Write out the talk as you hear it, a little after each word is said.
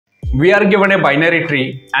We are given a binary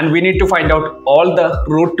tree and we need to find out all the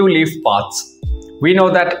root to leaf paths. We know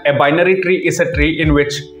that a binary tree is a tree in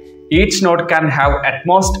which each node can have at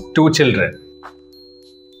most 2 children.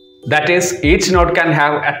 That is, each node can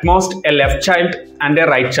have at most a left child and a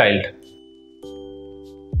right child.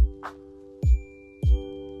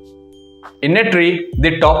 In a tree,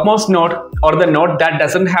 the topmost node or the node that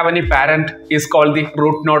doesn't have any parent is called the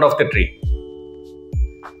root node of the tree.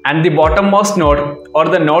 And the bottommost node or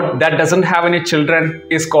the node that doesn't have any children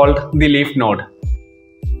is called the leaf node.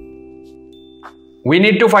 We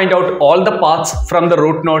need to find out all the paths from the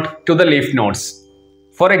root node to the leaf nodes.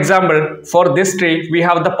 For example, for this tree we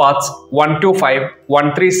have the paths 125,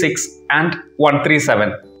 136 and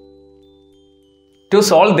 137. To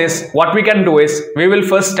solve this, what we can do is, we will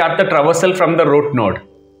first start the traversal from the root node.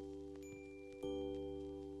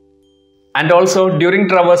 And also during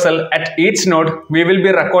traversal at each node, we will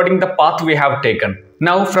be recording the path we have taken.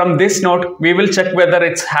 Now from this node, we will check whether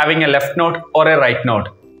it's having a left node or a right node.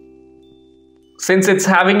 Since it's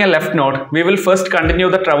having a left node, we will first continue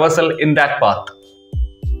the traversal in that path.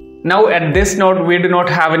 Now at this node, we do not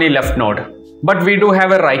have any left node, but we do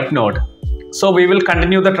have a right node. So we will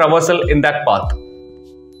continue the traversal in that path.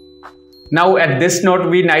 Now at this node,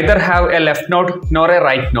 we neither have a left node nor a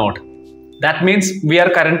right node. That means we are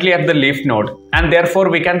currently at the leaf node and therefore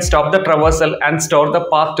we can stop the traversal and store the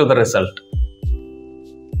path to the result.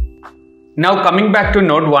 Now coming back to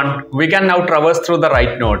node 1, we can now traverse through the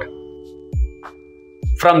right node.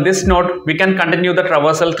 From this node, we can continue the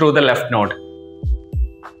traversal through the left node.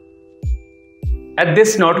 At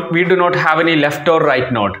this node, we do not have any left or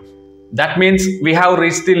right node. That means we have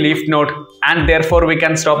reached the leaf node and therefore we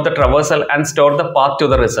can stop the traversal and store the path to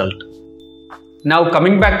the result. Now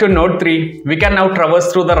coming back to node 3, we can now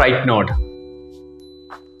traverse through the right node.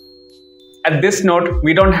 At this node,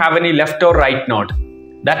 we don't have any left or right node.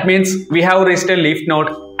 That means we have reached a leaf node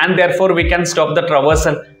and therefore we can stop the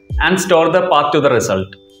traversal and store the path to the result.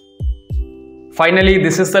 Finally,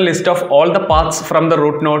 this is the list of all the paths from the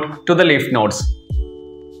root node to the leaf nodes.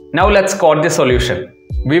 Now let's code the solution.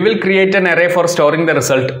 We will create an array for storing the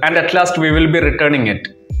result and at last we will be returning it.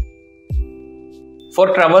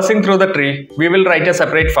 For traversing through the tree, we will write a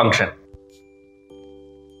separate function.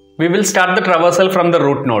 We will start the traversal from the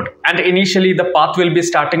root node and initially the path will be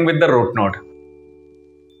starting with the root node.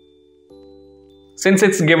 Since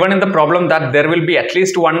it's given in the problem that there will be at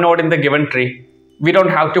least one node in the given tree, we don't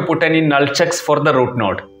have to put any null checks for the root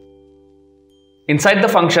node. Inside the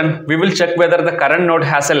function, we will check whether the current node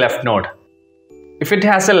has a left node. If it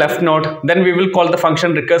has a left node, then we will call the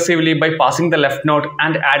function recursively by passing the left node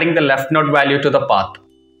and adding the left node value to the path.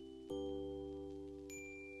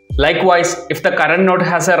 Likewise, if the current node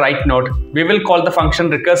has a right node, we will call the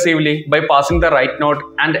function recursively by passing the right node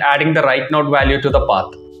and adding the right node value to the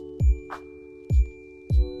path.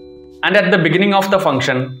 And at the beginning of the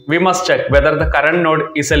function, we must check whether the current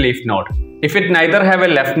node is a leaf node. If it neither have a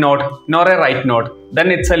left node nor a right node,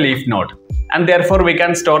 then it's a leaf node. And therefore we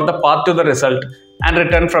can store the path to the result and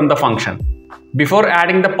return from the function. Before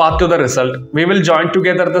adding the path to the result, we will join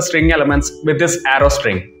together the string elements with this arrow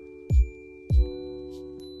string.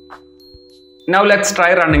 Now let's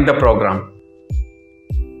try running the program.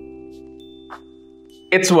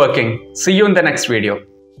 It's working. See you in the next video.